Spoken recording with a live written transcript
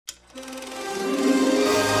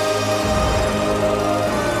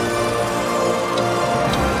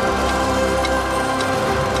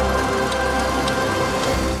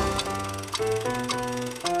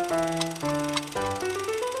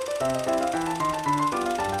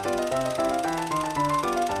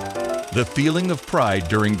The feeling of pride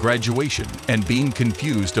during graduation and being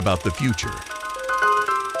confused about the future.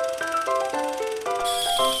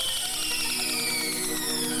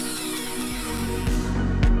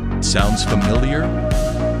 Sounds familiar?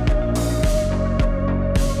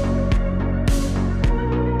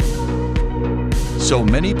 So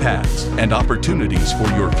many paths and opportunities for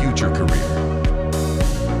your future career.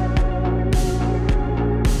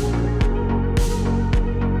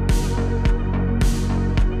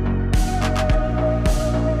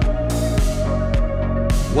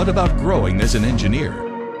 What about growing as an engineer?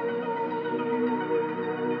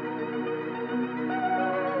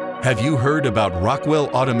 Have you heard about Rockwell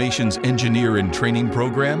Automation's Engineer in Training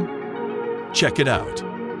program? Check it out.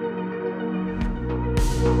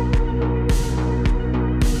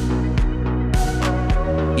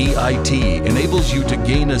 EIT enables you to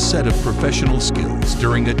gain a set of professional skills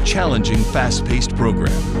during a challenging, fast-paced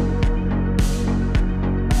program.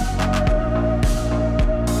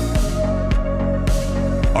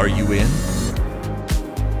 Are you in?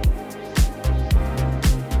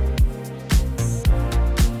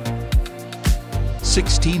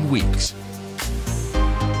 "16 weeks.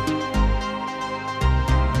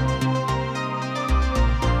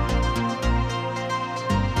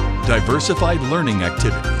 Diversified learning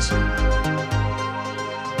activities.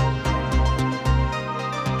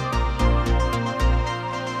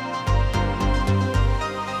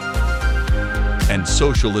 And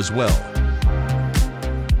social as well.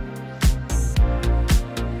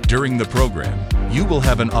 During the program, you will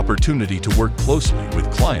have an opportunity to work closely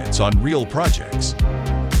with clients on real projects.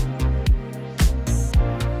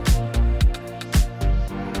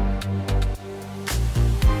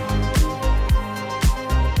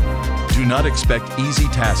 Do not expect easy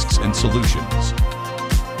tasks and solutions.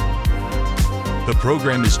 The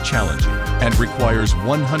program is challenging and requires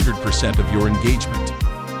 100% of your engagement.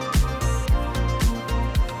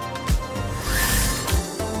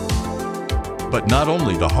 But not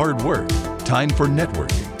only the hard work, time for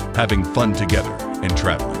networking, having fun together, and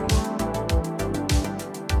traveling.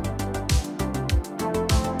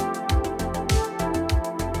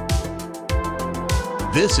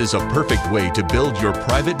 This is a perfect way to build your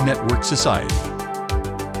private network society.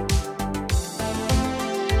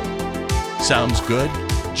 Sounds good?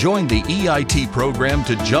 Join the EIT program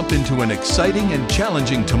to jump into an exciting and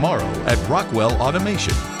challenging tomorrow at Rockwell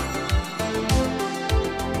Automation.